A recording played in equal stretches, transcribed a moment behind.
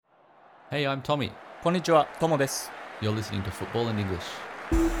Hey, I'm Tommy. こんにちは、トモです。You're listening to Football in English.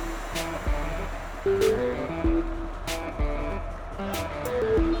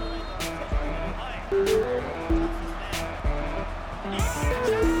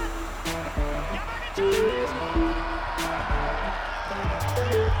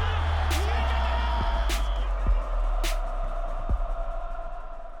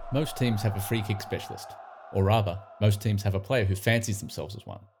 Most teams have a free kick specialist, or rather, most teams have a player who fancies themselves as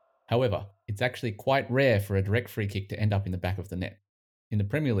one. However, it's actually quite rare for a direct free kick to end up in the back of the net. In the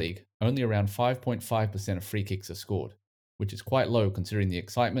Premier League, only around 5.5% of free kicks are scored, which is quite low considering the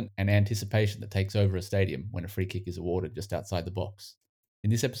excitement and anticipation that takes over a stadium when a free kick is awarded just outside the box. In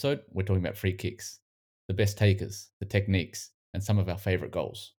this episode, we're talking about free kicks, the best takers, the techniques, and some of our favourite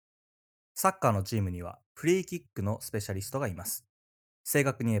goals. サッカーのチームにはフリーキックのスペシャリストがいます。正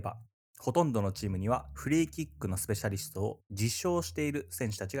確に言えば、ほとんどのチームにはフリーキックのスペシャリストを自称している選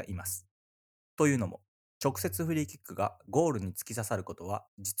手たちがいます。というのも、直接フリーキックがゴールに突き刺さることは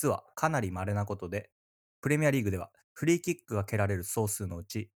実はかなり稀なことで、プレミアリーグではフリーキックが蹴られる総数のう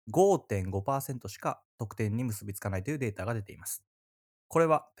ち 5.5% しか得点に結びつかないというデータが出ています。これ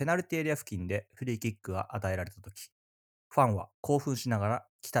はペナルティエリア付近でフリーキックが与えられたとき、ファンは興奮しながら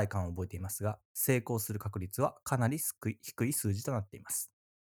期待感を覚えていますが、成功する確率はかなり低い数字となっています。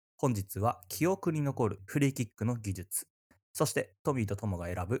本日は記憶に残るフリーキックの技術、そしてトミーとトモが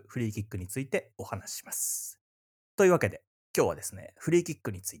選ぶフリーキックについてお話しします。というわけで、今日はですね、フリーキッ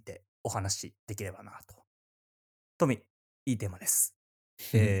クについてお話しできればなと。トミー、いいテーマです。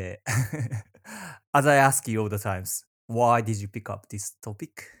As I ask you all the times, why did you pick up this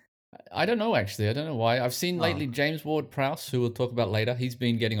topic?I don't know actually. I don't know why. I've seen あ lately James Ward-Prowse, who we'll talk about later. He's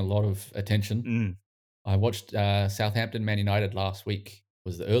been getting a lot of attention. うん。I watched Southampton Man United last week.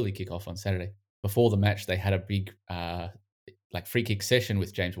 Was the early kickoff on Saturday. Before the match, they had a big like free kick session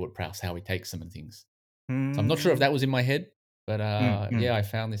with James Ward-Prowse, how he takes them and things. うー So I'm not sure if ん。that was in my head, but うん。yeah, I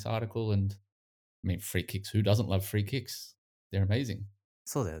found this article and I mean free kicks. Who doesn't love free kicks? They're amazing.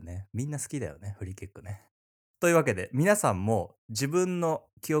 そうだよね。みんな好きだよね、フリーキックね。というわけで、皆さんも自分の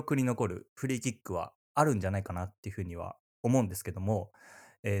記憶に残るフリーキックはあるんじゃないかなっていうふうには思うんですけども、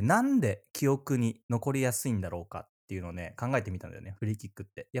なんで記憶に残りやすいんだろうかっていうのをね、考えてみたんだよね、フリーキックっ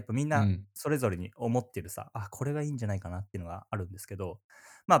て。やっぱみんな Mm. それぞれに思ってるさ、あ、これがいいんじゃないかなっていうのがあるんですけど、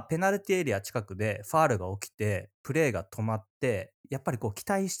まあ、ペナルティエリア近くでファールが起きて、プレーが止まって、やっぱりこう期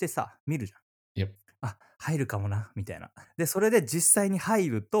待してさ、見るじゃん。Yep. あ、入るかもな、みたいな。で、それで実際に入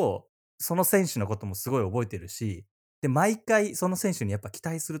ると、その選手のこともすごい覚えてるし、で、毎回その選手にやっぱ期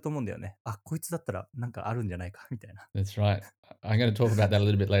待すると思うんだよね。あ、こいつだったらなんかあるんじゃないか、みたいな。That's right. I'm going to talk about that a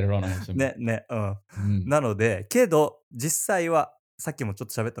little bit later on. I have some. ね、ね、うん。Mm. なので、けど、実際は、さっきもちょっ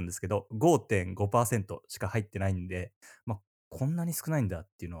と喋ったんですけど、5.5% しか入ってないんで、まあ、こんなに少ないんだっ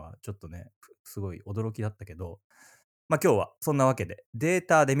ていうのは、ちょっとね、すごい驚きだったけど、まあ今日はそんなわけで、デー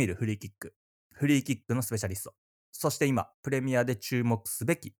タで見るフリーキック、フリーキックのスペシャリスト、そして今、プレミアで注目す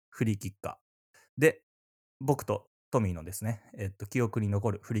べきフリーキッカーで、僕とトミーのですね、記憶に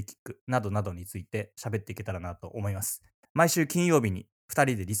残るフリーキックなどなどについて喋っていけたらなと思います。毎週金曜日に2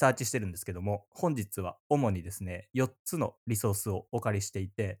人でリサーチしてるんですけども、本日は主にですね、4つのリソースをお借りしてい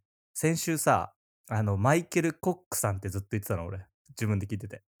て、先週さ、マイケル・コックさんってずっと言ってたの、俺。自分で聞いて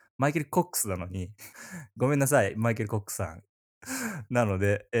て。マイケル・コックスなのに、ごめんなさい、マイケル・コックさん。なの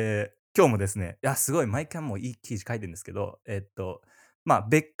で、今日もですね、いや、すごい、毎回もういい記事書いてるんですけど、まあ、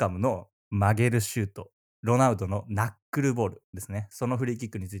ベッカムの曲げるシュート、ロナウドのナックルボールですね。そのフリーキッ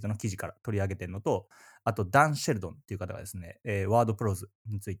クについての記事から取り上げてるのと、あと、ダン・シェルドンっていう方がですね、ワードプローズ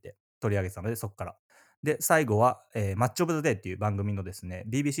について取り上げてたので、そこから。で、最後は、マッチオブザデーっていう番組のですね、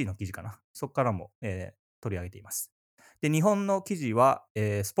BBC の記事かな。そこからも、取り上げています。で、日本の記事は、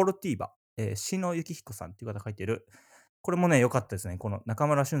スポルティーバ、篠幸彦さんっていう方が書いてる、これもね、良かったですね。この中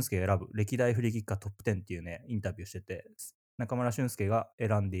村俊輔が選ぶ歴代フリーキッカートップ10っていうね、インタビューしてて、中村俊輔が選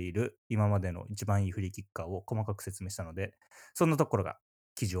んでいる今までの一番いいフリーキッカーを細かく説明したので、そんなところが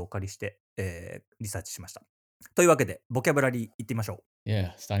記事をお借りして、リサーチしました。というわけで、ボキャブラリーいってみましょ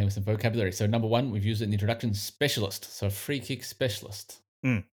Yeah, starting with some vocabulary. So number one, we've used it in the introduction, specialist. So free kick specialist. う。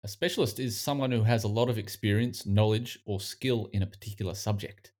うん。A specialist is someone who has a lot of experience, knowledge, or skill in a particular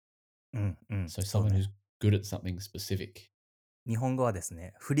subject. うん。うん。So そう someone ね。 who's good at something specific. 日本語はです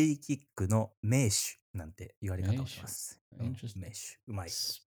ね、フリーキックの名手なんて言われ方をしま Interesting. す。うん、名 Interesting. 手。うまい。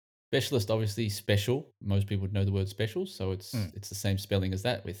Specialist, obviously special. Most people would know the word special, so う it's ん。 it's the same spelling as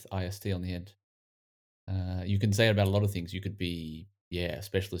that with ist on the end. You can say it about a lot of things. You could be a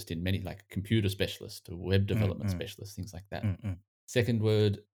specialist in many, like computer specialist or web うん。う development ん。 specialist, things like う that. ん。うん。Second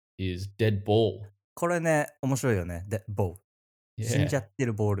word is dead ball. これね、面白いよね。で、ボー。死んじゃ Yeah. って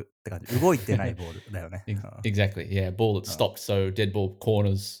るボールって感じ。動いてないボールだよね。Exactly. Yeah. Ball that's うん stopped. So dead ball,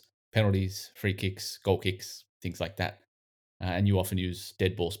 corners, penalties, free kicks, goal kicks, things like that. And you often use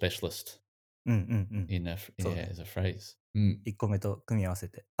dead ball specialist うんうんうん。そう yeah, ね。as a phrase. Mm, 1個目と組み合わせ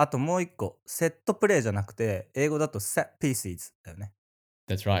て。あともう1個、セットプレーじゃなくて、英語だと set pieces だよね。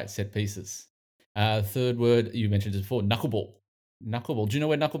that's right. Set pieces. Third word you mentioned it before, knuckleball. Knuckleball. Do you know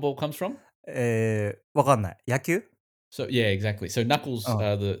where knuckleball comes from? わかんない。野球 So yeah, exactly. So う knuckles ん。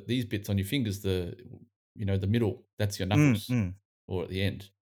are these bits on your fingers, the middle. That's your うんう knuckles, ん。or at the end.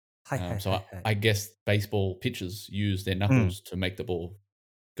 はいはい So はいはい。I guess baseball pitchers use their うん。knuckles to make the ball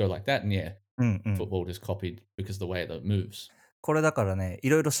go like that, and yeah, うんうん。football just copied because of the way that it moves. これだからね、い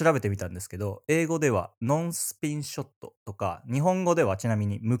ろいろ調べてみたんですけど、英語ではノンスピンショットとか、日本語ではちなみ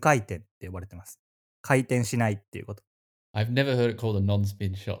に無回転って呼ばれてます。回転しないっていうこと。I've never heard it called a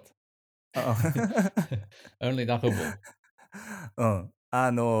non-spin shot. あ Only knuckleball. うん。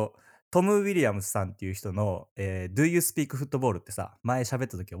トム・ウィリアムスさんっていう人の、Do You Speak Football ってさ、前喋っ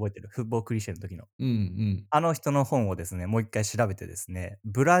た時覚えてる？フッボークリシェの時の。Mm, mm. あの人の本をですね、もう一回調べてですね、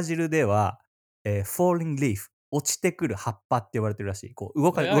ブラジルでは、falling leaf、落ちてくる葉っぱって呼ばれてるらしい。こう、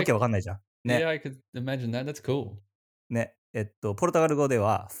Yeah, 動きわかんないじゃん。yeah, ね。I could imagine that. That's cool. ね。ポルトガル語で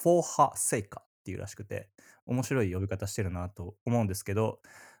は、for her sake っていうらしくて、面白い呼び方してるなと思うんですけど、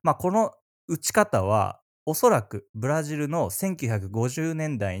まあ、この打ち方は、おそらくブラジルの1950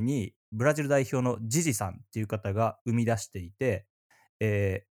年代にブラジル代表のジジさんっていう方が生み出していて、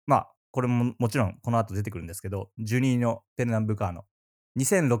まあ、これももちろんこの後出てくるんですけど、ジュニーノ・ペルナンブカーノ。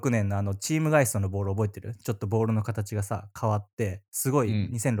2006年のチームガイストのボール覚えてる？ちょっとボールの形がさ、変わって、すごい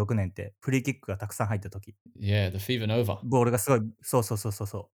Mm. 2006年ってフリーキックがたくさん入った時。Yeah, the Fever Nova. ボールがすごいそうそうそうそう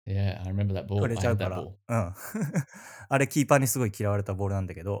そう、Yeah, I remember that 触 ball. れ I ちゃう had か that ら、ball. うん。あれキーパーにすごい嫌われたボールなん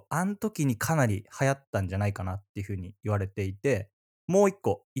だけど、あん時にかなり流行ったんじゃないかなっていう風に言われていて、もう一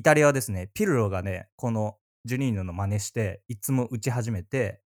個、イタリアはですね、ピルロがね、このジュニーノの真似して、いつも打ち始め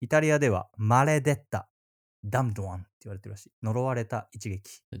て、イタリアではマレデッタ、ダムドワンって言われてるらしい。呪われた一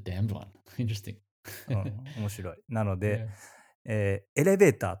撃。The damned one. Interesting. うん、面白い。なので、Yeah. エレベ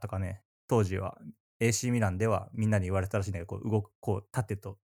ーターとかね、当時は AC ミランではみんなに言われたらしいんだけど、こう動く、こう縦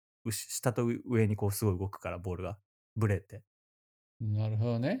と下と上にこうすごい動くからボールがブレて。なるほ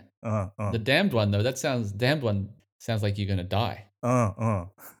どね。うんう The ん。damned one though, damned one sounds like you're gonna die. うんう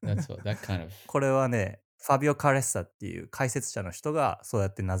ん。That's what that kind of これはね、ファビオ・カレッサっていう解説者の人がそうや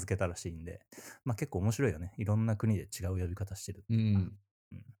って名付けたらしいんで、まあ結構面白いよね。いろんな国で違う呼び方してるっていうのが。mm. うん。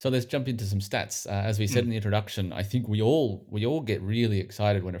So let's jump into some stats. As we う said in ん。the introduction, I think we all get really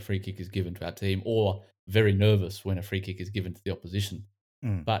excited when a free kick is given to our team, or very nervous when a free kick is given to the opposition. う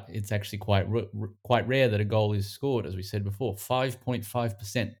ん。But it's actually quite rare that a goal is scored, as we said before.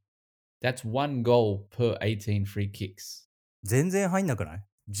 5.5%. That's one goal per 18 free kicks. 全然入んなくない？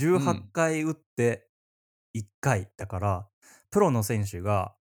 18 Mm. 回打って1回だから、プロの選手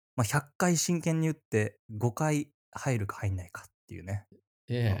が、まあ、100回真剣に打って5回入るか入んないかっていうね。うん。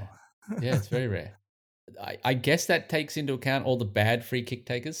Yeah. Yeah, it's very rare. I guess that takes into account all the bad free kick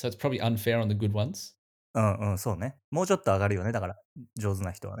takers, so it's probably unfair on the good ones. うんうん、そうね。もうちょっと上がるよね、だから、上手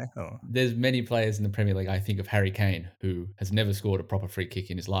な人はね。うん。There's many players in the Premier League. I think of Harry Kane, who has never scored a proper free kick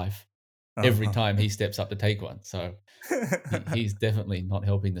in his life. うんう Every ん。time he steps up to take one, so he's definitely not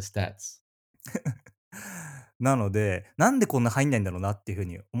helping the stats. なので、なんでこんな入んないんだろうなっていう風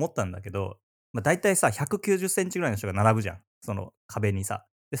に思ったんだけど、まあ、大体さ、190センチぐらいの人が並ぶじゃん。その壁にさ。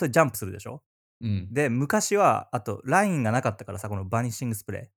で、それジャンプするでしょ？ Mm. で、昔は、あとラインがなかったからさ、このバニッシングス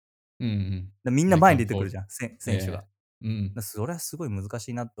プレー。Mm. で、みんな Make 前に出 one てくる forward. じゃん、選手 Yeah. が。Mm. それはすごい難し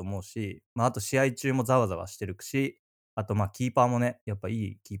いなと思うし、まあ、あと試合中もざわざわしてるし、あとまあキーパーもね、やっぱい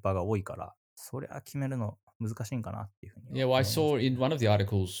いキーパーが多いから、そりゃ決めるの難しいんかなっていうふうには Yeah, well, I 思います。saw in one of the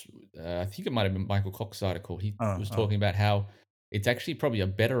articles, I think it might have been Michael Cox's article, he うん was うん。talking about how it's actually probably a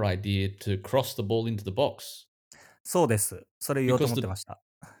better idea to cross the ball into the box そうです。それ言おうと because 思ってました。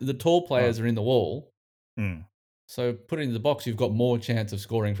the tall うん。players are in the wall. うん。So put it in the box, you've got more chance of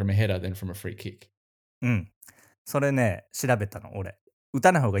scoring from a header than from a free kick. うん。それね、調べたの、俺。打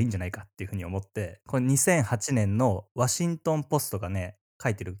たない方がいいんじゃないかっていうふうに思って、これ2008年のワシントンポストがね、書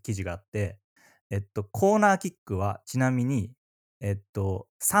いてる記事があって、コーナーキックはちなみに、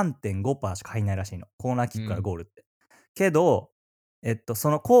3.5% しか入んないらしいの。コーナーキックからゴールって。けど、そ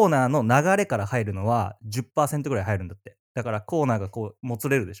のコーナーの流れから入るのは10%ぐらい入るんだって。だからコーナーがこうもつ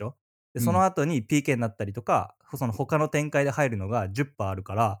れるでしょ。で、その後に PK になったりとか、その他の展開で入るのが10%ある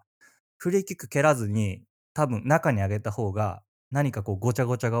から、フリーキック蹴らずに、多分中に上げた方が、何かこうごちゃ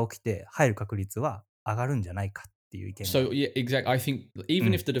ごちゃが起きて、入る確率は上がるんじゃないかっていう意見 So が。yeah, exactly. I think う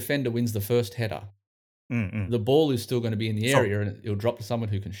even if ん。the defender wins the first header, うんうん。 the ball is still going to be in the そう。 area and it'll drop to someone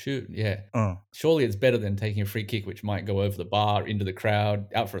who can shoot. Yeah. うん。Surely it's better than taking a free kick, which might go over the bar, into the crowd,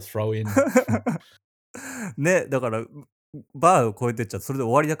 out for a throw in. ね、だから、バーを越えてっちゃうとそれで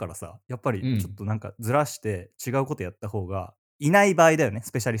終わりだからさ、やっぱりちょっ Mm. となんかずらして違うことやった方がいない場合だよね、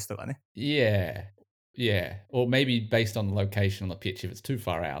スペシャリストがね。Yeah. Yeah. Or maybe based on the location on the pitch, if it's too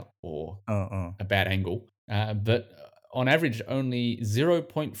far out or うんうん。a bad angle. But on average, only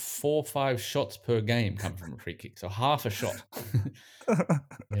 0.45 shots per game come from a free kick. So half a shot.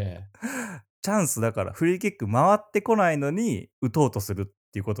 Yeah. チャンスだからフリーキック回ってこないのに打とうとするっ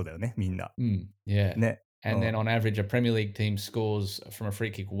ていうことだよね、みんな。Yeah. ね。う And then ん。on average, a Premier League team scores from a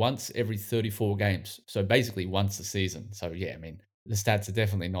free kick once every 34 games. So basically once a season. So yeah, I mean, the stats are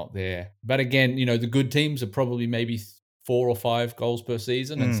definitely not there. But again, the good teams are probably maybe 4 or 5 goals per う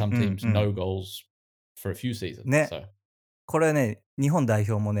season, and ん some うん teams うん。no goals for a few seasons. ね。 So これね、日本代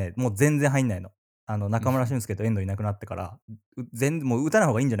表もね、もう全然入んないの。中村俊輔と遠藤いなくなってから、もう打たない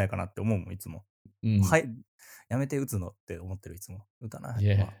方がいいんじゃないかなって思うもん、いつも。は mm, い、やめて打つのって思ってる、いつも。打たない。ま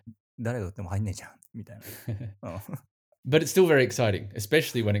yeah. あ、誰が打っても入んねえじゃん、みたいな。うん。But it's still very exciting,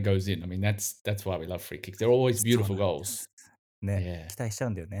 especially when it goes in. I mean, that's why we love free kicks. They're always そう beautiful なんで goals. す。ね、Yeah. 期待しちゃう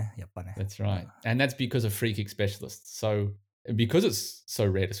んだよね、やっぱね。That's うん。 right. And that's because of free kick specialists. So, because it's so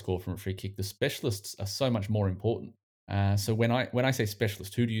rare to score from a free kick, the specialists are so much more important. So when I say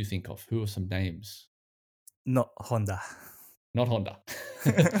specialist, who do you think of? Who are some names? の、本だ。Not Honda.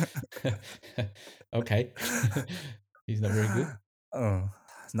 Okay. He's not very good. うん。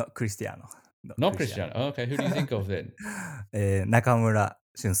の、クリスティアーノ。の、ク Not リスティアー Cristiano. Oh, okay. Who do you think of then? ノ。中村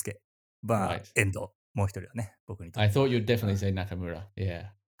俊輔。Right. 遠藤。もう一人はね、僕にとっ I ては。thought you'd う definitely ん。say Nakamura. Yeah.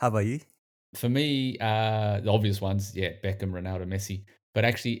 How about you? For me, the obvious ones, yeah, Beckham, Ronaldo, Messi. But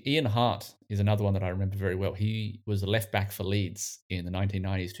actually, Ian Hart is another one that I remember very well. He was a left back for Leeds in the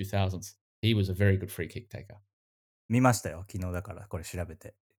 1990s, 2000s. He was a very good free kick taker. 見ましたよ、昨日だからこれ調べ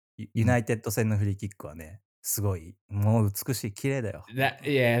て。ユ Mm. ナイテッド戦のフリーキックはね、すごい、もう美しい、綺麗だよ。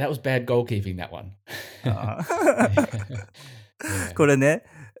Yeah, that was bad goalkeeping, that one. ああ Yeah. こ Yeah. れね、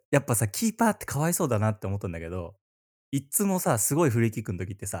やっぱさ、キーパーってかわいそうだなって思ったんだけど、いつもさ、すごいフリーキックの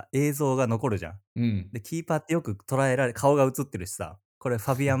時ってさ、映像が残るじゃん。Mm. で、キーパーってよく捉えられ、顔が映ってるしさ、これフ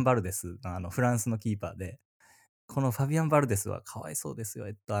ァビアン・バルデスのフランスのキーパーで、このファビアン・バルデスはかわいそうですよ。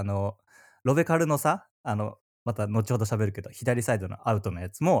ロベカルのさ、また後ほど喋るけど、左サイドのアウトのや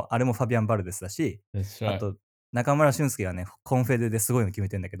つも、あれもファビアン・バルデスだし、That's あ right. と、中村俊輔がね、コンフェデですごいの決め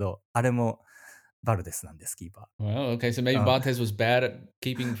てんだけど、あれもバルデスなんです、キーパ Well, okay, so maybe ー。Barthez was bad at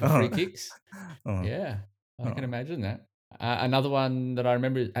keeping う for ん。free kicks. うん。 Yeah, う I can ん。 imagine that. Another one that I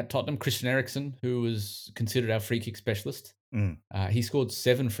remember at Tottenham, Christian Eriksen, who was considered our free kick specialist. うん。He scored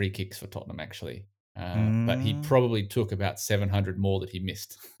 7 free kicks for Tottenham, actually. うー But he ん。probably took about 700 more that he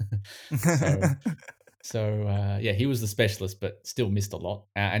missed. so, yeah, he was the specialist, but still missed a lot.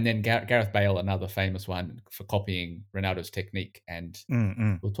 And then Gareth Bale, another famous one for copying Ronaldo's technique. And うんう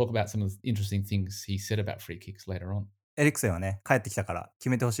ん。 we'll talk about some of the interesting things he said about free kicks later on. エリクセンはね、帰ってきたから決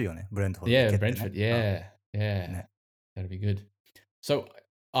めてほしいよね、ブレントフォードで Yeah, 蹴ってね。Brentford. Yeah, うん。 yeah, ね。 that'd be good. So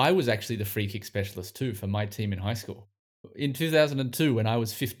I was actually the free kick specialist too for my team in high school. In 2002, when I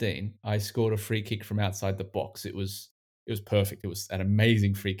was 15, I scored a free kick from outside the box. It was perfect. It was an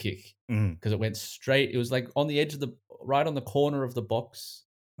amazing free kick うん。 because it went straight. It was like on the edge of right on the corner of the box,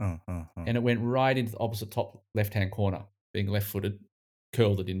 うんうんうん。 and it went right into the opposite top left-hand corner. Being left-footed,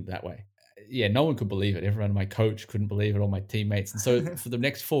 curled it in that way. Yeah, no one could believe it. Everyone, my coach couldn't believe it, all my teammates. And so for the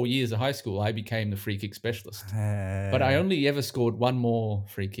next 4 years of high school, I became the free kick specialist. へ But I え。 only ever scored one more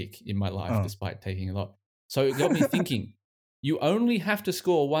free kick in my う life, ん。 despite taking a lot. So it got me thinking, you only have to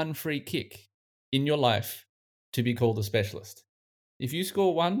score one free kick in your life to be called a specialist. If you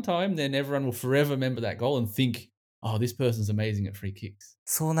score one time, then everyone will forever remember that goal and think, oh, this person's amazing at free kicks.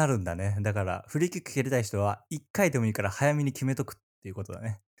 そうなるんだね。だから、フリーキック蹴りたい人は、1回でもいいから早めに決めとくっていうことだ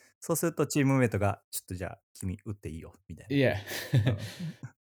ね。そうすると、チームメイトが、ちょっとじゃあ、君打っていいよ、みたい Yeah. な。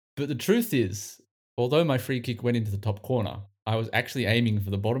But the truth is, although my free kick went into the top corner, I was actually aiming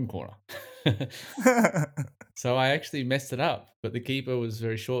for the bottom corner. So I actually messed it up, but the keeper was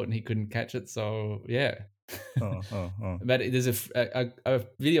very short and he couldn't catch it. So yeah. うんうんうん。 But there's a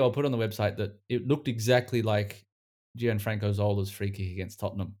video I'll put on the website that it looked exactly like Gianfranco Zola's free kick against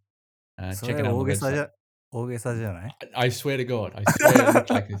Tottenham. そ Check れ it out on 大 the げさじ website. ゃ、大げさじゃない？ I swear to God, I swear it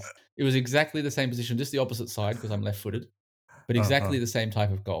looked like this. It was exactly the same position, just the opposite side because I'm left-footed, but うんう exactly ん。 the same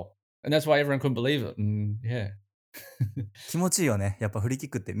type of goal. And that's why everyone couldn't believe it. And yeah. 気持ちいいよね。やっぱフリーキッ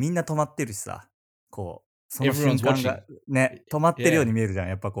クってみんな止まってるしさ、こその瞬 Everyone's 間 watching. がね、止まってるよう Yeah, に見えるじゃん。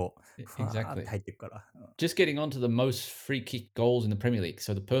やっぱこう、ふわーって exactly. 入っていくから。Just getting on to the most free kick goals in the Premier League.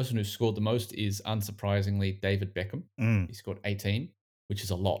 So the person who scored the most is unsurprisingly David Beckham. うん。He scored 18, which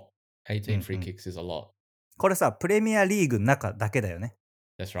is a lot. 18うんう free ん。kicks is a lot. これさ、プレミアリーグの中だけだよね。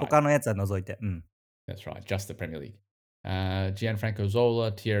That's right. 他のやつは除いて。うん。That's right. Just the Premier League. Gianfranco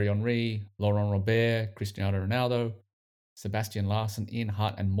Zola, Thierry Henry, Laurent Robert, Cristiano Ronaldo, Sebastian Larson, Ian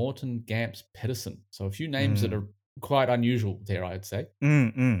Hart, and Morten Gamps Pedersen. So a few う names that ん。are quite unusual there, I'd say. うん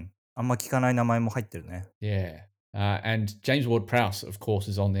うん。あんま聞かない名前も入ってるね。Yeah. And James Ward-Prowse, of course,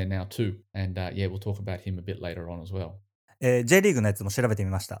 is on there now too. And yeah, we'll talk about him a bit later on as well. J リーグのやつも調べて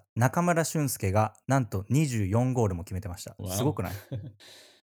みました。中村俊輔がなんと24ゴールも決めてました。すご Wow. くない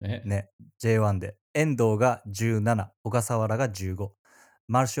ね。ね。J1 で。遠藤が17、小笠原が15、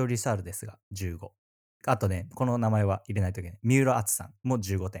マルシオ・リサールですが15。あとね、この名前は入れないといけない。三浦敦さんも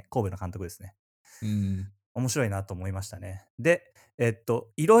15点。神戸の監督ですね。うん。面白いなと思いましたね。で、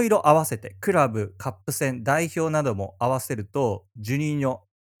いろいろ合わせて、クラブ、カップ戦、代表なども合わせると、ジュニーニョ・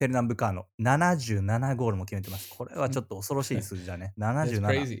ペルナンブカーノ、77ゴールも決めてます。これはちょっと恐ろしい数字だね。That's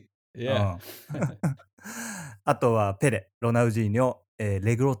 77。crazy. う Yeah. ん。あとはペレ、ロナウジーニョ、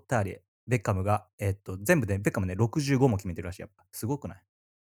レグロッターリエ、ベッカムが、全部で、ベッカムね、65も決めてるらしい。やっぱ、すごくない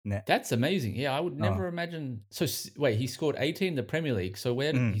ね。That's amazing. Yeah, I would うん。never imagine. So wait, he scored 18 in the Premier League. So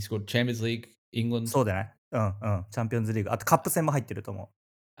where う did he ん。scored Champions League, England, そうだね。うんうん。チャンピオンズリーグ。あとカップ戦も入ってると思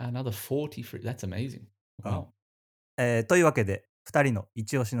another 40 free. That's amazing. う。うん。 Wow. というわけで、2人の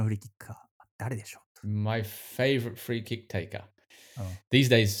一押しのフリーキッカー、誰でしょ My favorite free kick taker. う、うん、These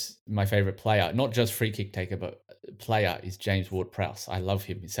days, my favorite player, not just free kick taker, but player is James Ward-Prowse. I love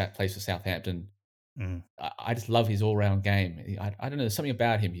him. He plays for Southampton. うん。I just love his all-round game. I don't know. There's something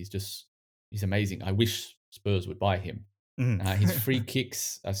about him. He's amazing. I wish Spurs would buy him. うん。His free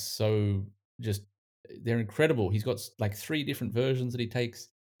kicks are so just they're incredible. He's got like three different versions that he takes.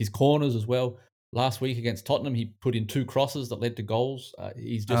 His corners as well. Last week against Tottenham, he put in two crosses that led to goals.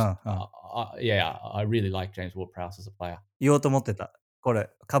 He's うん just うん。yeah. I really like James Ward-Prowse as a player. 言おうと思ってた。これ、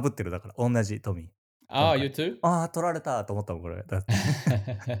かぶってるだから、同じトミー。今 Oh, 回。you too? ああ、取られたと思ったもん、これ。だって。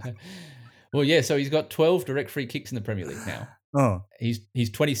Well, yeah. So he's got 12 direct free kicks in the Premier League now. うん。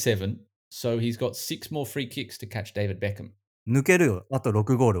He's 27, so he's got six more free kicks to catch David Beckham. 抜けるよ。あと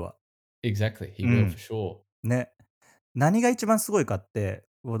6ゴールは。Exactly, he う will for ん。sure. ね。何が一番すごいかって、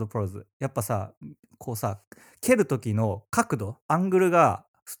ウォードプローズ。やっぱさ、こうさ、蹴る時の角度、アングルが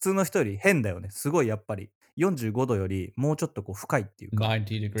普通の人より変だよね。すごいやっぱり。45度よりもうちょっとこう深いっていうか。90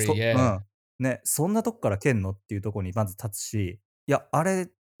 degree, う yeah. ん。ね、そんなとこから蹴んのっていうところにまず立つし、いや、あれ、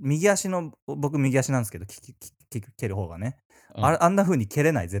右足の、僕右足なんですけど、蹴る方がね。あれ、あんな風に蹴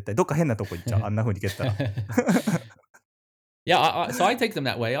れない、絶対。どっか変なとこ行っちゃう。あんな風に蹴ったら。Yeah, so I take them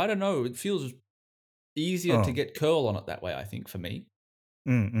that way. I don't know. It feels う easier to ん。get curl on it that way, I think, for me.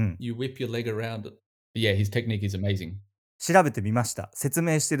 うんうん。You whip your leg around it. Yeah, his technique is amazing. 調べてみました。説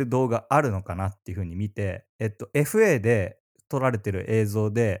明してる動画あるのかなっていう風に見て、FA で撮られてる映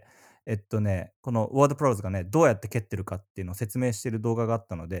像で、このワードプローズがね、どうやって蹴ってるかっていうのを説明してる動画があっ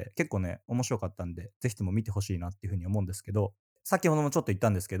たので、結構ね、面白かったんで、ぜひとも見てほしいなっていう風に思うんですけど、先ほどもちょっと言った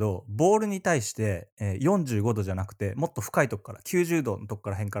んですけど、ボールに対して、45度じゃなくて、もっと深いとこから、90度のとこか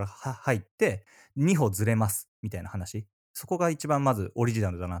ら辺から入って、2歩ずれますみたいな話。そこが一番まずオリジナ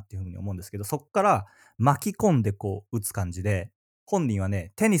ルだなっていう風に思うんですけど、そっから巻き込んでこう打つ感じで、本人は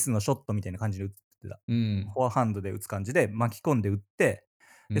ね、テニスのショットみたいな感じで打ってた。Mm, フォアハンドで打つ感じで巻き込んで打って、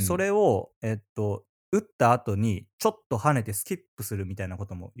で、そ mm. れを、打った後にちょっと跳ねてスキップするみたいなこ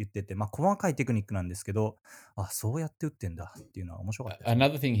とも言ってて、まあ細かいテクニックなんですけど、あ、そうやって打ってんだっていうのは面白かったですね。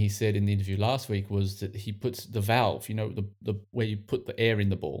 Another thing he said in the interview last week was that he puts the valve, the where you put the air in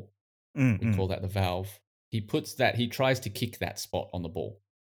the ball. うんう We call ん。that the valve. He tries to kick that spot on the ball.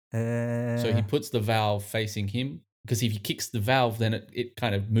 へ So he え。puts the valve facing him because if he kicks the valve, then it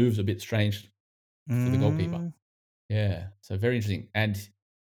kind of moves a bit strange うー for the goalkeeper. ん。Yeah, so very interesting. And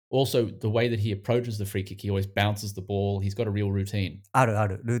also the way that he approaches the free kick, he always bounces the ball. He's got a real routine. あるあ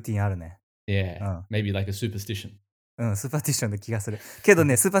る。ルーティンあるね。う Yeah, ん。maybe like a superstition. うん、スーパーティションな気がする。けど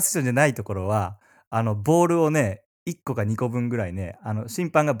ね、スーパーティションじゃないところは、ボールをね、1個か2個分ぐらいね、審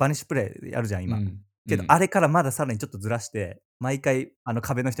判がバニッシュプレイやるじゃん、今。Mm, けど、mm. あれからまださらにちょっとずらして、毎回、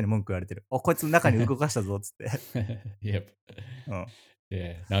壁の人に文句言われてる。お、こいつ中に動かしたぞ、つって。Yep. うん。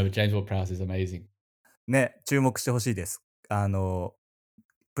Yeah. No, but James Ward-Prowse is amazing. ね、注目してほしいです。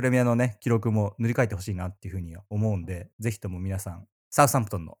プレミアのね、記録も塗り替えてほしいなっていうふうには思うんで、ぜひとも皆さん、サウサンプ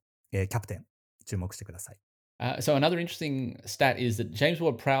トンの、キャプテン、注目してください。So another interesting stat is that James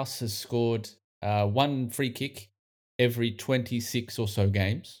Ward-Prowse has scored one free kick every 26 or so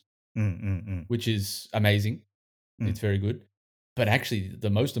games. which is amazing. It's very good. But actually, the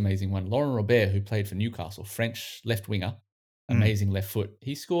most amazing one, Laurent Robert, who played for Newcastle, French left winger, amazing left foot.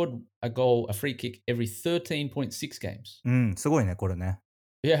 He scored a goal, a free kick every 13.6 games. うん、すごいね、これね。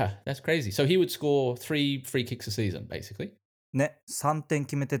Yeah, that's crazy. So he would score 3 free kicks a season, basically. ね、3点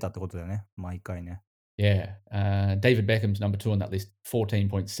決めてたってことだよね、毎回ね。Yeah. David Beckham's number 2 on that list,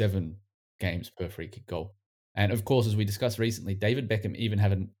 14.7 games per free kick goal. And of course, as we discussed recently, David Beckham even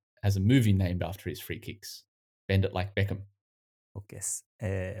has a movie named after his free kicks. Bend it like Beckham. OK です。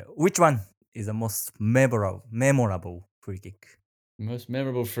Which one is the most memorable free kick? The most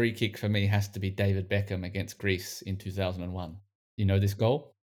memorable free kick for me has to be David Beckham against Greece in 2001. You know this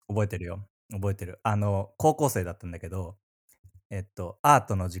goal? 覚えてるよ。覚えてる。高校生だったんだけど、アー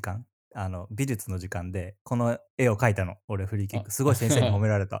トの時間、美術の時間で、この絵を描いたの。俺、フリーキック。すごい先生に褒め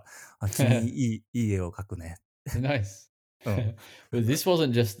られた。あ、君、いい絵を描くね。Nice. うん。But this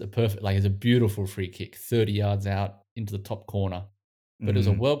wasn't just a perfect, like, it's a beautiful free kick, 30 yards out into the top corner. う But as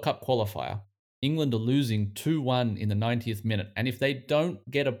a ん。World Cup qualifier, England are losing 2-1 in the 90th minute. And if they don't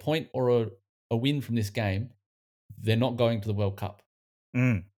get a point or a win from this game, they're not going to the World Cup. う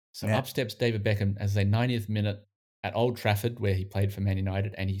ん。 So ね。 up steps David Beckham as a 90th minute at Old Trafford, where he played for Man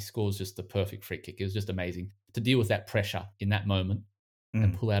United, and he scores just the perfect free kick. It was just amazing. To deal with that pressure in that moment う and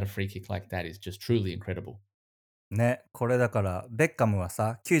ん。 pull out a free kick like that is just truly incredible. ね、これだから、ベッカムは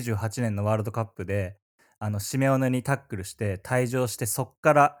さ、98年のワールドカップで、シメオネにタックルして退場して、そっ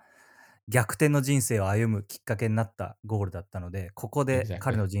から逆転の人生を歩むきっかけになったゴールだったので、ここで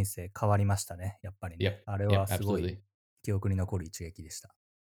彼 Exactly. の人生変わりましたね、やっぱりね。 Yep. あれ Yep. はすごい Absolutely. 記憶に残る一撃でした。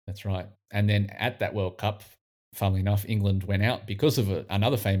That's right. And then at that World Cup, funnily enough, England went out because of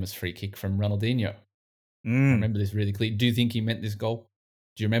another famous free kick from Ronaldinho. う I ん。 remember this really clearly. Do you think he meant this goal?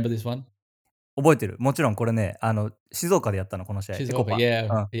 Do you remember this one? 覚えてる。もちろんこれね、静岡でやったの、この試合。エコ Shizuoka. パ。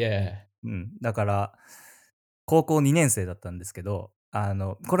Yeah. Yeah. うん。うん。だから、高校2年生だったんですけど、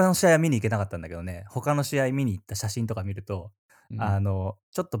これの試合は見に行けなかったんだけどね、他の試合見に行った写真とか見ると、Mm.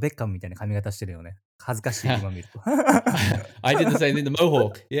 ちょっとベッカムみたいな髪型してるよね。恥ずかしい、今見ると。I did the same thing. The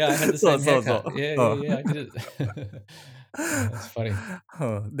mohawk. Yeah, I had the そう same そうそ haircut. う。Yeah, う yeah, ん。yeah. I did it. That's funny.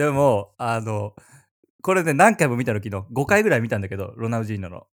 うん。でも、これね、何回も見た時の5回ぐらい見たんだけど、ロナウジーノ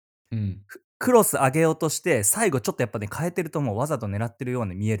の。Mm. クロス上げようとして、最後ちょっとやっぱね、変えてると思う。わざと狙ってるよう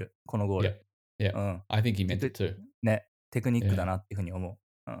に見える、このゴー Yep. ル。Yep. うん。I think he meant it too. ね、テクニックだ Yeah. なっていうふうに思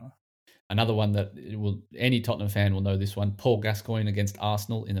う。うん。 Another one that any Tottenham fan will know this one. Paul Gascoigne against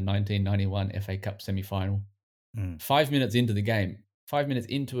Arsenal in the 1991 FA Cup semi-final. うん。 5 minutes into the game, 5 minutes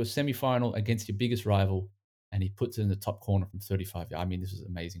into a semi-final against your biggest rival, and he puts it in the top corner from 35. I mean, this is an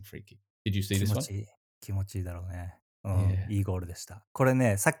amazing free kick. Did you see 気 this 持 one? ちいい。気持ちいいだろうね。うん。 Yeah. いいゴールでした。これ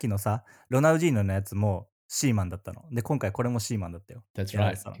ね、さっきのさ、ロナウジーノのやつもシーマンだったの。で、今回これもシーマンだったよ。 That's や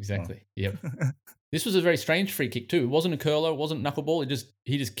られ right. てたの。うん。 Exactly. Yep. This was a very strange free kick too. It wasn't a curler, it wasn't knuckleball.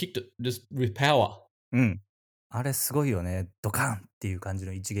 He just kicked it just with power. うん。あれすごいよね。ドカンっていう感じ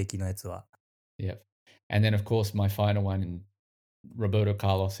の一撃のやつは。 Yep. And then of course my final one in Roberto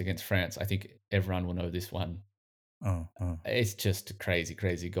Carlos against France. I think everyone will know this one. うんうん。 It's just a crazy,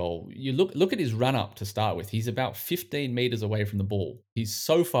 crazy goal. You look at his run up to start with. He's about 15 meters away from the ball. He's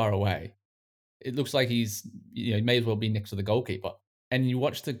so far away. It looks like he may as well be next to the goalkeeper. And you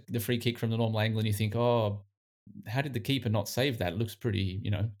watch the free kick from the normal angle and you think, oh, how did the keeper not save that? It looks pretty,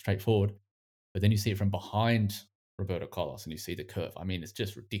 straightforward. But then you see it from behind Roberto Carlos and you see the curve. I mean, it's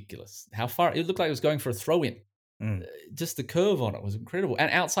just ridiculous. How far it looked like it was going for a throw in. うん。 Just the curve on it was incredible. And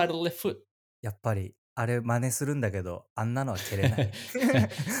outside of the left foot. やっぱり、あれ真似するんだけど、あんなのは蹴れない。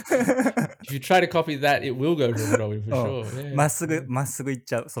 If you try to copy that, it will go for a throw in for うん。 sure. Yeah. まっすぐ、まっすぐ行っ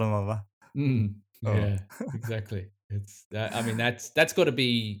ちゃう、そのまま。 Mm, うん。 yeah, exactly. It's that. I mean, that's got to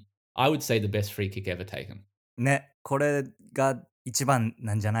be, I would say, the best free kick ever taken. ね、これが一番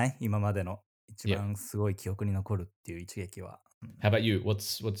なんじゃない？今までの。一 Yep. 番すごい記憶に残るっていう一撃は。うん。 How about you?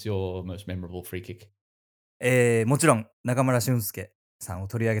 What's your most memorable free kick? もちろん中村俊輔さんを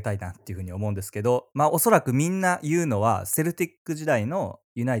取り上げたいなっていうふうに思うんですけど、まあおそらくみんな言うのはセルティック時代の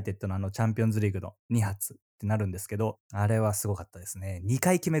ユナイテッドのチャンピオンズリーグの2発ってなるんですけど、あれはすごかったですね。2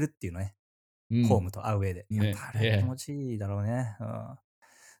回決めるっていうのね。ホー Mm, ムとアウェーで。やっ yeah, ぱあれ気 yeah. 持ちいいだろうね。うん。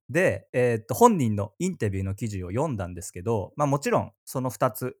で、本人のインタビューの記事を読んだんですけど、まあもちろんその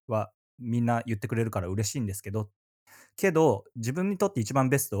2つはみんな言ってくれるから嬉しいんですけど、自分にとって一番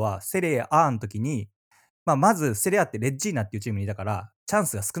ベストはセレアの時に、まずセレアってレッジーナっていうチームにいたからチャン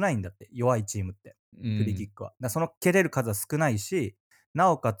スが少ないんだって、弱いチームってフリーキ Mm, ックは。だからその蹴れる数は少ないし、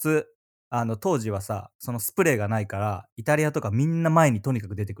なおかつ当時はさ、そのスプレーがないからイタリアとかみんな前にとにか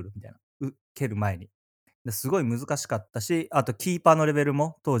く出てくるみたいな、蹴る前に。ですごい難しかったし、あとキーパーのレベル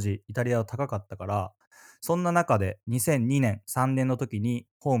も当時イタリアは高かったから、そんな中で2002年、3年の時に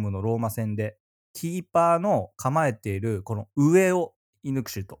ホームのローマ戦で、キーパーの構えているこの上を射抜く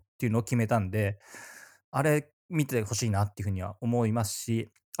シュートっていうのを決めたんで、あれ見てほしいなっていう風には思います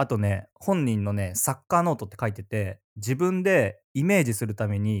し、あとね、本人のね、サッカーノートって書いてて、自分でイメージするた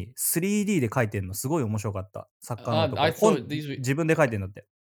めに 3D で書いてんのすごい面白かった。サッカーノート。こI れthought these were. 自分で書いてんだって。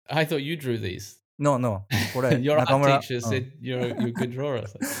I thought you drew these. No, no. これ Your 中 art 村、 teacher うん。said you're a good drawer.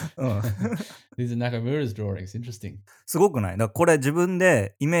うん。These are Nakamura's drawings. Interesting. すごくない？だからこれ自分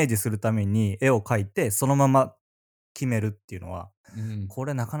でイメージするために絵を描いて、そのまま決めるっていうのは、Mm, こ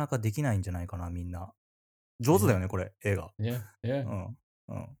れなかなかできないんじゃないかな、みんな。上手だ yeah, よね、これ、絵が。yeah, yeah, うん。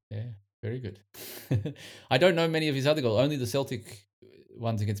うん。yeah. Very good. I don't know many of his other goals. Only the Celtic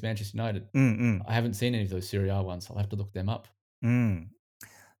ones against Manchester United. うんうん。I haven't seen any of those Serie A ones. I'll have to look them up. うん。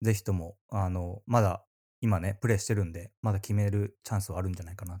ぜひとも、まだ今ね、プレイしてるんで、まだ決めるチャンスはあるんじゃ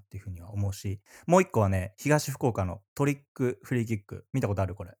ないかなっていう風には思うし、もう一個はね、東福岡のトリックフリーキック、見たことあ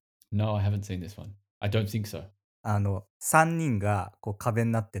る？これ。No, I haven't seen this one. I don't think so. 3人がこう壁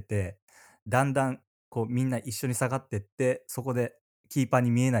になってて、だんだんこうみんな一緒に下がってって、そこでキーパー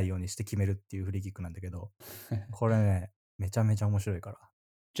に見えないようにして決めるっていうフリーキックなんだけど、これね、めちゃめちゃ面白いから。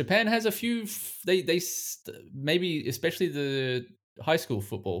Japan has a few. Maybe especially the high school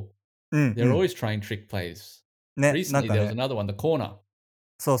football. うんう They're ん。always trying trick plays. ね、なん Recently, か there was ね、another one, the corner,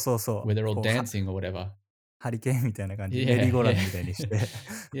 そうそうそ where they're う、all こう、dancing or whatever. ハリケーンみたいな感じ、メリー Yeah, ゴーラン yeah, ドみたいにして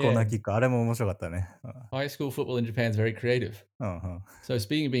コーナー yeah. キック、あれも面白かったね。High school football in Japan is very creative. うんうん。So,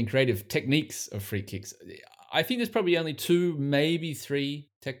 speaking of being creative, techniques of free kicks. I think there's probably only two, maybe three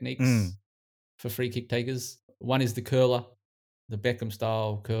う techniques ん、for free kick takers. One is the curler, the Beckham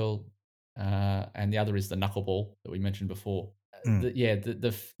style curl, and the other is the knuckleball that we mentioned before. うん、The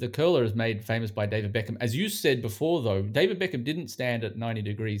curler is made famous by David Beckham. As you said before, though, David Beckham didn't stand at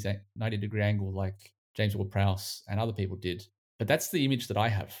 90-degree angle like James Ward-Prowse and other people did. But that's the image that I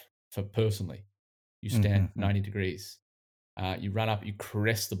have for personally. You うん、う stand ん、うん、90 degrees. You run up, you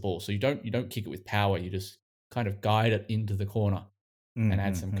caress the ball. So you don't kick it with power. You just kind of guide it into the corner うん、う and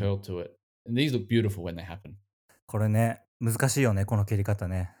add ん、some うん。curl to it. And these look beautiful when they happen. これね、難しいよね、この蹴り方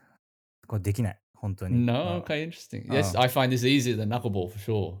ね。これできない、本当に。う No, ん。okay, interesting. う Yes, ん。I find this easier than knuckleball for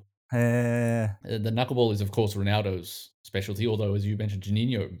sure. へえ。The knuckleball is, of course, Ronaldo's specialty, although, as you mentioned,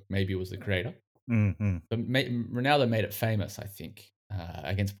 Janino maybe was the creator. うんうん。But Ronaldo made it famous, I think,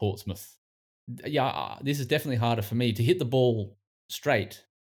 against Portsmouth. Yeah, this is definitely harder for me to hit the ball straight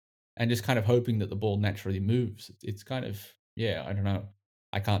and just kind of hoping that the ball naturally moves. It's kind of, yeah, I don't know.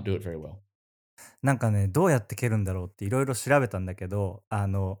 I can't do it very well. なんかね、どうやって蹴るんだろうっていろいろ調べたんだけど、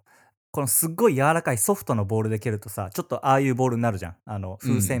このすっごい柔らかいソフトのボールで蹴るとさ、ちょっとああいうボールになるじゃん。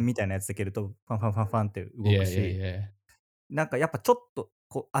風船 Mm. みたいなやつで蹴ると、ファンファンファンファンって動く Yeah, yeah, し、yeah. なんかやっぱちょっと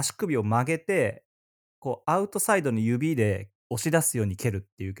こう足首を曲げて、こうアウトサイドの指で押し出すように蹴る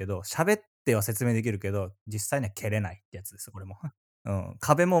っていうけど、喋っては説明できるけど、実際には蹴れないってやつです、これも。うん。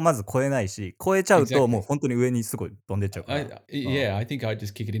壁もまず越えないし、越えちゃうともう Exactly. ほんとに上にすごい飛んでっちゃうから。うん。Yeah, I think I'd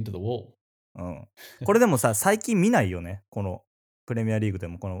just kick it into the wall. うん。これでもさ、最近見ないよね。このプレミアリーグで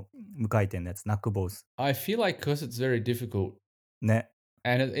もこの無回転のやつ、ナックボーズ。I feel like because it's very difficult ね。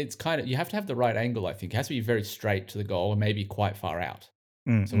and it's kind of, you have to have the right angle, I think. It has to be very straight to the goal and maybe quite far out.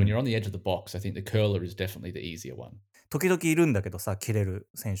 うんう So when ん。you're on the edge of the box, I think the curler is definitely the easier one. 時々いるんだけどさ、蹴れる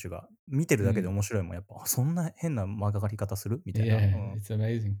選手が。見てるだけで Mm. 面白いもん。やっぱ、あ、そんな変な曲がり方するみたいな。う Yeah, ん。it's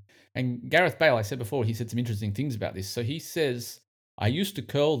amazing. And Gareth Bale, I said before, he said some interesting things about this. So he says, I used to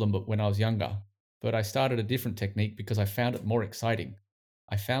curl them but when I was younger, but I started a different technique because I found it more exciting.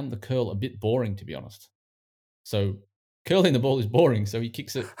 I found the curl a bit boring, to be honest. So curling the ball is boring. So he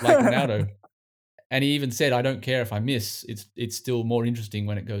kicks it like Ronaldo. And he even said, I don't care if I miss. It's still more interesting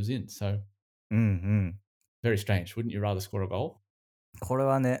when it goes in. So うんうん。very strange. Wouldn't you rather score a goal? これ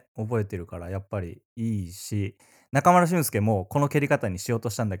はね、覚えてるからやっぱりいいし、中村俊輔もこの蹴り方にしようと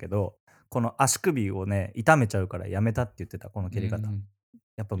したんだけど、この足首をね、痛めちゃうからやめたって言ってた、この蹴り方。Mm,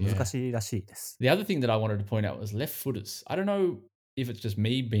 やっぱ難 yeah. しいらしいです。The other thing that I wanted to point out was left footers. I don't know if it's just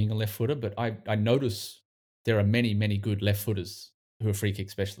me being a left footer, but I notice there are many, many good left footers who are free kick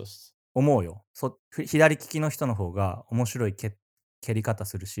specialists. 思うよ。左利きの人の方が面白い蹴り方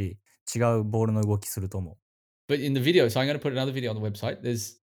するし、違うボールの動きすると思う。But in the video, so I'm going to put another video on the website.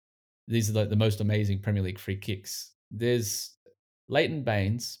 These are the most amazing Premier League free kicks. There's Leighton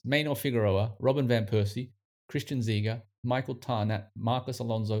Baines, Maynor Figueroa, Robin van Persie, Christian Ziege, Michael Tarnat, Marcus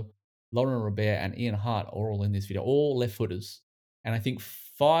Alonso, Lauren Robert, and Ian Hart are all in this video, all left footers. And I think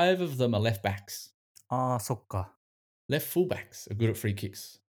 5 of them are left backs. ああ、そっか。Left fullbacks are good at free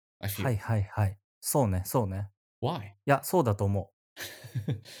kicks, I はい feel. はいはい。そうね、そうね。Why? いや、そうだと思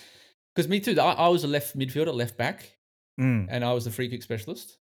Because me too. I was a left midfielder, left back, う。うん。and I was the free kick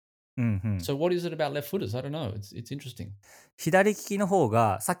specialist. うんうん。So what is it about left footers? I don't know. It's interesting. 左利きの方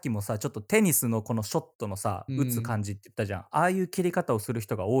が、さっきもさ、ちょっとテニスのこのショットのさ、打つ Mm, 感じって言ったじゃん。ああいう蹴り方をする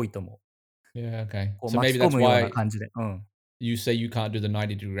人が多いと思う。yeah, okay. こう So 巻 maybe き込 that's むような why 感じで。うん。you say you can't do the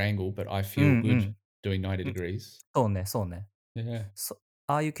 90-degree angle, but I うん feel う good ん。doing 90うん。degrees. そうね、そうね。Yeah.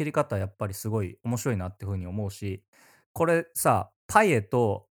 ああいう蹴り方やっぱりすごい面白いなっていう風に思うし、これさ、パイエ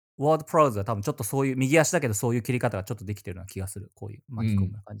とワードプラウズは多分ちょっとそういう右足だけどそういう蹴り方がちょっとできてるような気がする。こういう巻き込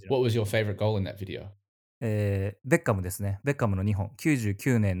Mm. む感じの。What was your favorite goal in that video? ベッカムですね。ベッカムの2本。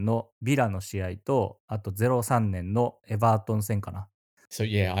99年のビラの試合と、あと03年のエバートン戦かな。So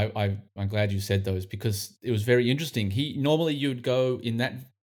yeah, I'm glad you said those because it was very interesting. He normally you'd go in that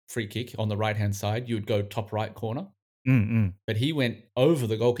free kick on the right hand side, you would go top right corner, うんうん。but he went over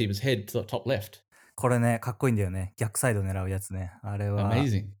the goalkeeper's head to the top left. これね、かっこいいんだよね。逆サイド狙うやつね。あれは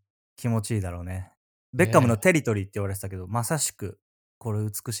Amazing. 気持ちいいだろうね。ベッカムの Yeah. テリトリーって言われてたけど、まさしくこれ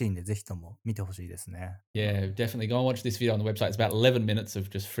美しいんで、ぜひとも見てほしいですね。Yeah, definitely go and watch this video on the website. It's about 11 minutes of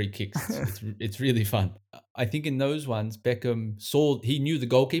just free kicks. It's really fun. I think in those ones, Beckham saw he knew the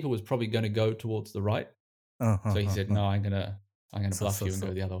goalkeeper was probably going to go towards the right, うんうんうん so he said, うん。"No, I'm gonna そう bluff そう you and そう。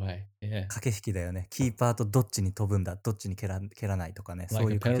go the other way." Yeah, 駆け引きだよね。キーパーとどっちに飛ぶんだ、どっちに蹴らないとかね、そ like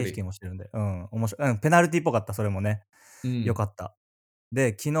うい a う駆け引き penalty. もしてるんで、うん、面白い。うん、ペナルティっぽかった、それもね。よ Mm. かった。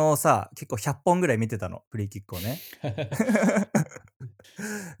で、昨日さ、結構100本ぐらい見てたの、フリーキックをね。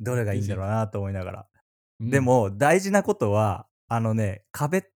どれがいいんだろう Busy. なと思いながら。で Mm. も、大事なことは、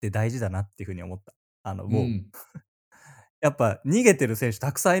壁って大事だなっていう風に思った。Mm. やっぱ逃げてる選手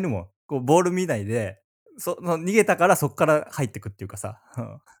たくさんいるもん。こうボール見ないで、逃げたからそっから入ってくっていうかさ。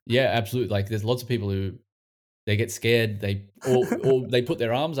Yeah, absolutely. Like there's lots of people who they get scared, or they put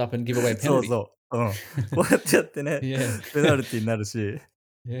their arms up and give away a そう penalty. そう。うん。こうやってやってね、Yeah. ペナルティになるし、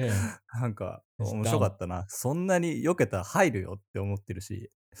Yeah. なんか It's 面白か dumb. ったな。そんなに避けたら入るよって思ってるし。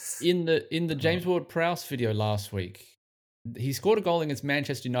In the うん。James Ward-Prowse video last week, he scored a goal against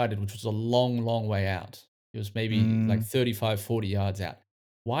Manchester United, which was a long, long way out. It was うー maybe like ん。35, 40 yards out.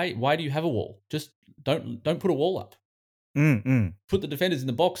 Why do you have a wall? Just don't put a wall up. うんうん。Put the defenders in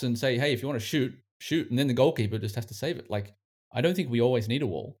the box and say, hey, if you want to shoot, shoot, and then the goalkeeper just has to save it. Like I don't think we always need a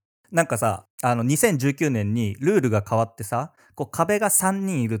wall. なんかさ、2019年にルールが変わってさ、こう壁が3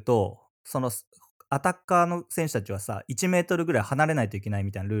人いると、アタッカーの選手たちはさ、1メートルぐらい離れないといけない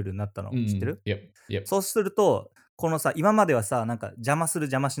みたいなルールになったの知って Mm, る？ yep, yep, そうすると、このさ、今まではさ、なんか邪魔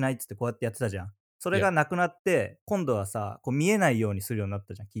しないっつってこうやってやってたじゃん。それが yep. なくなって、今度はさ、こう見えないようにするようになっ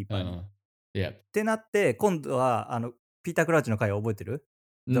たじゃん、キーパーに。っ Yep. てなって、今度はピーター・クラウチの回を覚えてる？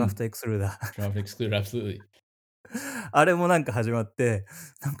ドラフ Mm, トエクスクルーダー。drive excluded, absolutely. あれもなんか始まって、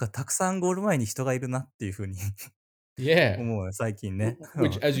なんかたくさんゴール前に人がいるなっていう風に Yeah. 思うよ、最近ね。う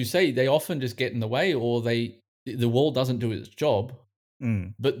Which, ん。as you say, they often just get in the way, or the wall doesn't do its job. う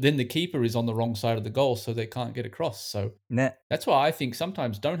ん。But then the keeper is on the wrong side of the goal, so they can't get across. So ね。that's why I think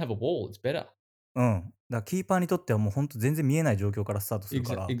sometimes don't have a wall. It's better. うん。キーパーにとってはもうほんと全然見えない状況からスタートする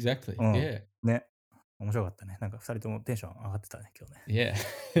から。う Exactly. ん。Yeah. ね。面白かったね。なんか2人ともテンション上がってたね、今日ね。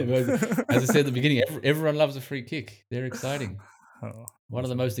Yeah. うん。Well, as I said at the beginning, everyone loves a free kick. They're exciting. うん、One 面 of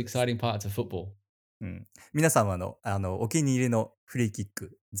the 白かっ most たです。exciting parts of football. うん。皆様の、お気に入りのフリーキッ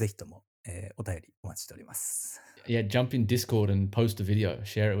ク、ぜひとも、お便りお待ちしております。Yeah, jump in Discord and post a video.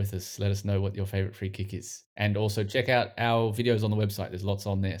 Share it with us. Let us know what your favorite free kick is. And also check out our videos on the website. There's lots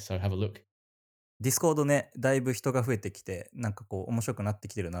on there, so have a look. ディスコードね、だいぶ人が増えてきて、なんかこう面白くなって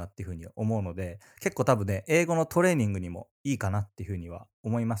きてるなっていう風に思うので、結構多分ね、英語のトレーニングにもいいかなっていう風には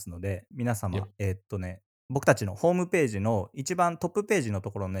思いますので、皆様、Yep. 僕たちのホームページの一番トップページのと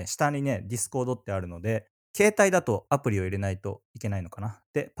ころのね、下にね、ディスコードってあるので、携帯だとアプリを入れないといけないのかな。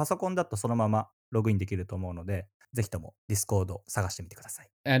で、パソコンだとそのままログインできると思うので、ぜひともディスコード探してみてください。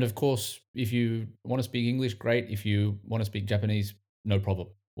And of course, if you want to speak English, great. If you want to speak Japanese, no problem.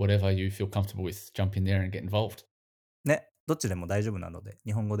 Whatever you feel comfortable with, jump in there and get involved. ね、どっちでも大丈夫なので、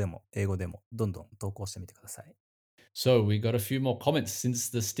日本語でも英語でもどんどん投稿してみてください。So we got a few more comments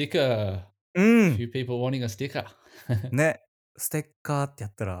since the sticker. う A ん。 few people wanting a sticker. ね、ステッカーってや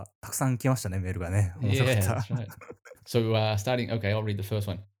ったらたくさん来ましたね、メールがね。面白かっ Yeah, た。that's right. So starting, okay, I'll read the first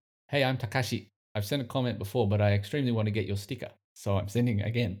one. Hey, I'm Takashi. I've sent a comment before, but I extremely want to get your sticker. So I'm sending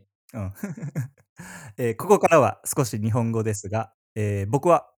again. うん。ここからは少し日本語ですが、僕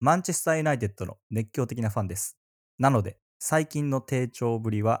はマンチェスターユナイテッドの熱狂的なファンです。なので、最近の低調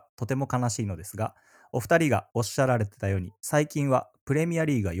ぶりはとても悲しいのですが、お二人がおっしゃられてたように、最近はプレミア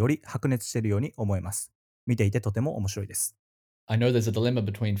リーグがより白熱しているように思えます。見ていてとても面白いです。I know there's a dilemma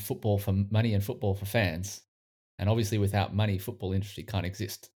between football for money and football for fans, and obviously without money, football industry can't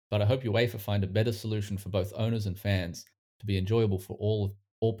exist. But I hope UEFA find a better solution for both owners and fans to be enjoyable for all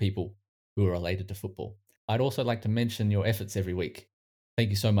people who are related to football. I'd also like to mention your efforts every week. Thank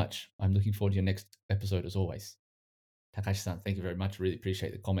you so much. I'm looking forward to your next episode as always. Takashi-san, thank you very much. Really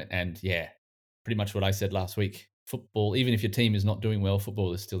appreciate the comment. And yeah, pretty much what I said last week. Football, even if your team is not doing well,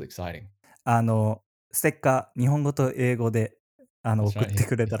 football is still exciting. ステッカー、日本語と英語で、That's 送っ right. て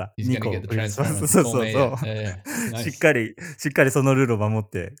くれたら He's 2 going to 個 get the プレゼントします。 transparent そう for そう me. そう。Yeah, しっ nice. かりそのルールを守っ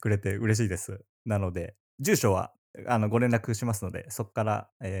てくれて嬉しいです。なので、住所はご連絡しますので、そこから、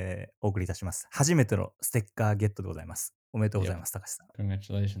お送りいたします。初めてのステッカーゲットでございます。おめでとうござい Yep. ます、高橋さん。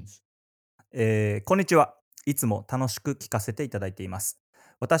 Congratulations. こんにちは。いつも楽しく聞かせていただいています。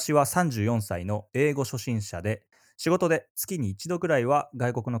私は34歳の英語初心者で、仕事で月に一度ぐらいは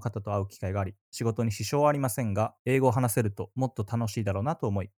外国の方と会う機会があり、仕事に支障はありませんが、英語を話せるともっと楽しいだろうなと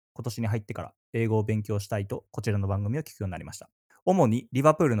思い、今年に入ってから英語を勉強したいとこちらの番組を聞くようになりました。主にリ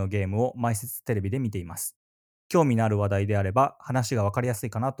バプールのゲームを毎節テレビで見ています。興味のある話題であれば話が分かりやすい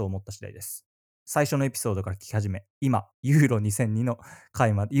かなと思った次第です。最初のエピソードから聞き始め、今、ユーロ2002の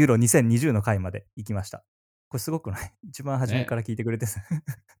回まで、ユーロ2020の回まで行きました。これすごくない？一番初めから聞いてくれてる。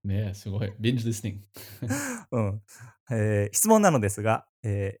Yeah, すごい。Binge listening. 質問なのですが、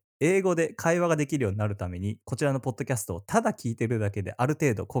英語で会話ができるようになるために、こちらのポッドキャストをただ聞いてるだけである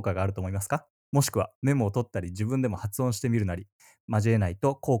程度効果があると思いますか？もしくはメモを取ったり自分でも発音してみるなり、交えない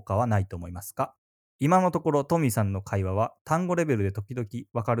と効果はないと思いますか？今のところトミーさんの会話は単語レベルで時々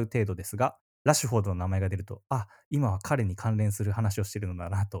わかる程度ですが、ラッシュフォードの名前が出ると、今は彼に関連する話をしているのだ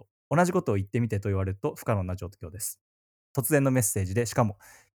なと、同じことを言ってみてと言われると不可能な状況です。突然のメッセージで、しかも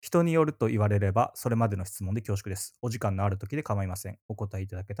人によると言われればそれまでの質問で恐縮です。お時間のある時で構いません。お答えい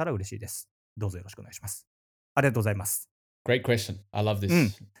ただけたら嬉しいです。どうぞよろしくお願いします。ありがとうございます。Great question. I love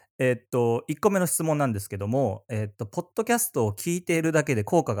this. 1個目の質問なんですけども、ポッドキャストを聞いているだけで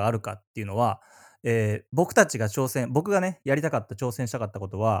効果があるかっていうのは、僕がね、やりたかった挑戦したかったこ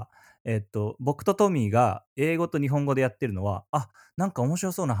とは、僕とトミーが英語と日本語でやってるのは、なんか面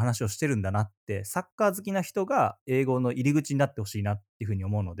白そうな話をしてるんだなって、サッカー好きな人が英語の入り口になってほしいなっていうふうに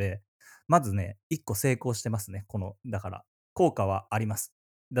思うので、まずね、1個成功してますね。だから、効果はあります。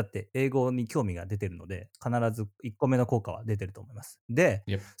だって英語に興味が出てるので、必ず1個目の効果は出てると思います。で、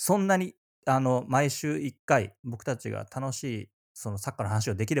Yep. そんなに毎週1回僕たちが楽しいそのサッカーの話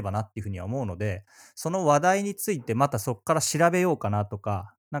をできればなっていうふうには思うので、その話題についてまたそこから調べようかなと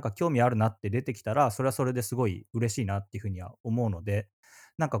か、なんか興味あるなって出てきたら、それはそれですごい嬉しいなっていうふうには思うので、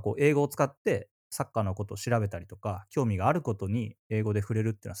なんかこう英語を使ってサッカーのことを調べたりとか、興味があることに英語で触れる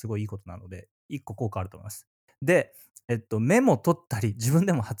っていうのはすごいいいことなので、1個効果あると思います。で、メモ取ったり、自分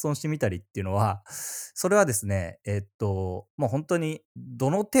でも発音してみたりっていうのは、それはですね、もう本当にど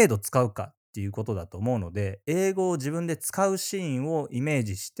の程度使うかっていうことだと思うので、英語を自分で使うシーンをイメー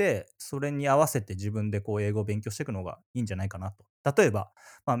ジして、それに合わせて自分でこう英語を勉強していくのがいいんじゃないかなと。例えば、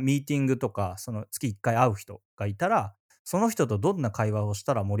ミーティングとか、その月1回会う人がいたら、その人とどんな会話をし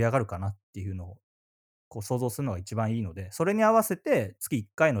たら盛り上がるかなっていうのをこう想像するのが一番いいので、それに合わせて月1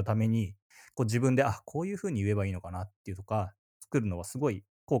回のために、こう自分で、こういう風に言えばいいのかなっていうとか、作るのはすごい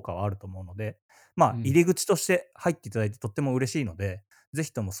効果はあると思うので、入り口として入っていただいてとっても嬉しいので、ぜ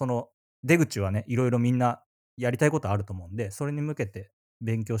ひともその出口はね、いろいろみんなやりたいことあると思うんで、それに向けて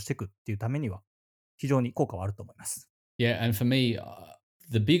勉強していくっていうためには、非常に効果はあると思います。Yeah, and for me,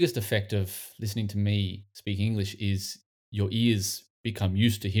 the biggest effect of listening to me speak English is your ears become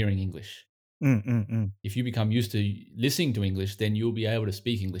used to hearing English. うんうんうん。If you become used to listening to English, then you'll be able to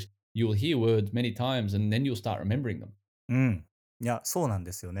speak English. You'll hear words many times and then you'll start remembering them. うん。いや、そうなん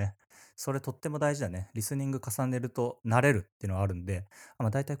ですよね。それとっても大事だね。リスニング重ねると慣れるっていうのはあるんで、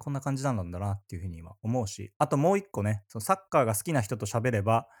大体こんな感じなんだなっていうふうに今思うし、あともう一個ね、そのサッカーが好きな人と喋れ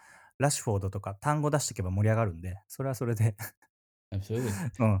ば、ラッシュフォードとか単語出していけば盛り上がるんで、それはそれで、Absolutely.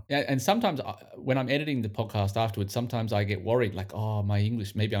 うん。Yeah, and sometimes when I'm editing the podcast afterwards, sometimes I get worried, like, oh, my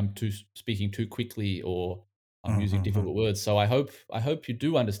English, maybe I'm speaking too quickly, or うん I'm うん using うん。difficult words. So I hope you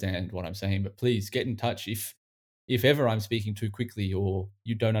do understand what I'm saying. But please get in touch if ever I'm speaking too quickly or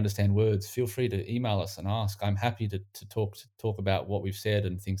you don't understand words. Feel free to email us and ask. I'm happy to talk about what we've said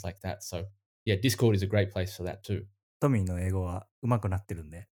and things like that. So yeah, Discord is a great place for that too. トミーの英語は上手くなってるん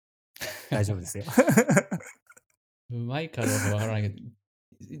で、大丈夫ですよ。When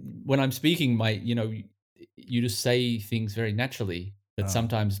I'm speaking, you just say things very naturally, う but ん。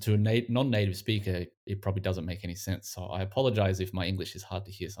sometimes to a non-native speaker, it probably doesn't make any sense. So I apologize if my English is hard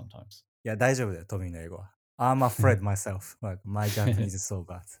to hear sometimes. いや、大丈夫だよ、トミーの英語は。I'm afraid myself. Like, my Japanese is so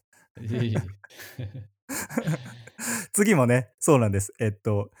bad. 次もね、そうなんです。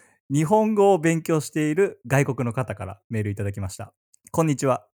日本語を勉強している外国の方からメールいただきました。こんにち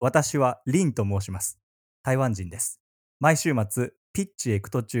は。私はリンと申します。台湾人です。毎週末、ピッチへ行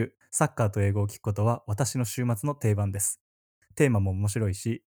く途中、サッカーと英語を聞くことは私の週末の定番です。テーマも面白い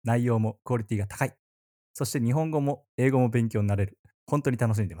し、内容もクオリティが高い。そして日本語も英語も勉強になれる。本当に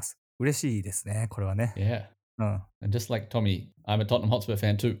楽しんでいます。嬉しいですね、これはね。Yeah. うん。And just like Tommy, I'm a Tottenham Hotspur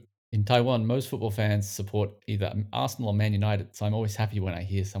fan too. In Taiwan, most football fans support either Arsenal or Man United, so I'm always happy when I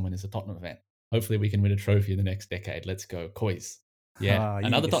hear someone is a Tottenham fan. Hopefully, we can win a trophy in the next decade. Let's go, Coys. Yeah, ああ、いい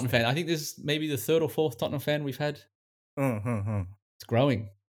another です Tottenham fan. ね。I think this is maybe the third or fourth Tottenham fan we've had. うん、うん、うん。It's growing.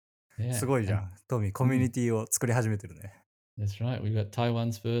 す Yeah, ごいじゃ and ん。トミー、コミュニティを作り始めてるね。that's right. We've got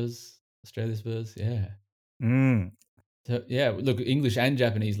Taiwan Spurs, Australia Spurs. Yeah. うん。So yeah, look, English and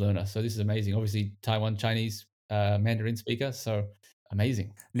Japanese learner. So this is amazing. Obviously, Taiwan Chinese Mandarin speaker. So amazing.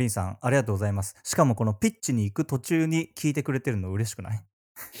 リンさん、ありがとうございます。しかもこのピッチに行く途中に聞いてくれてるの嬉しくない？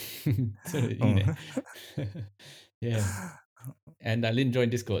それうん。いいね。Yeah. And Lynn joined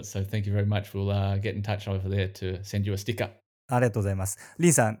Discord, so thank you very much. We'll get in touch over there to send you a sticker. ありがとうございます。リ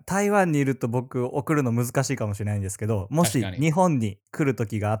ンさん、台湾にいると僕送るの難しいかもしれないんですけど、もし確かに。日本に来る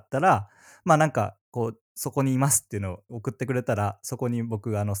時があったら、まあなんかこう、そこにいますっていうのを送ってくれたら、そこに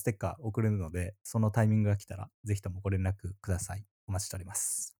僕ステッカー送るので、そのタイミングが来たら、ぜひともご連絡ください。お待ちしておりま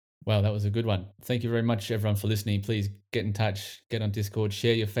す。Well, that was a good one. Thank you very much, everyone, for listening. Please get in touch, get on Discord,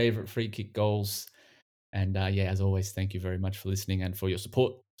 share your favorite free kick goals. And yeah, as always, thank you very much for listening and for your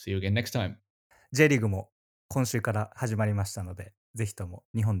support. See you again next time. J リーグも今週から始まりましたので、ぜひとも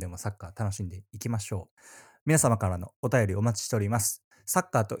日本でもサッカー楽しんでいきましょう。皆様からのお便りお待ちしております。サッ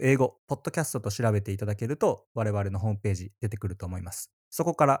カーと英語、ポッドキャストと調べていただけると、我々のホームページ出てくると思います。そ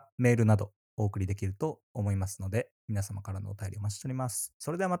こからメールなどお送りできると思いますので、皆様からのお便りお待ちしております。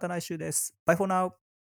それではまた来週です。Bye for now!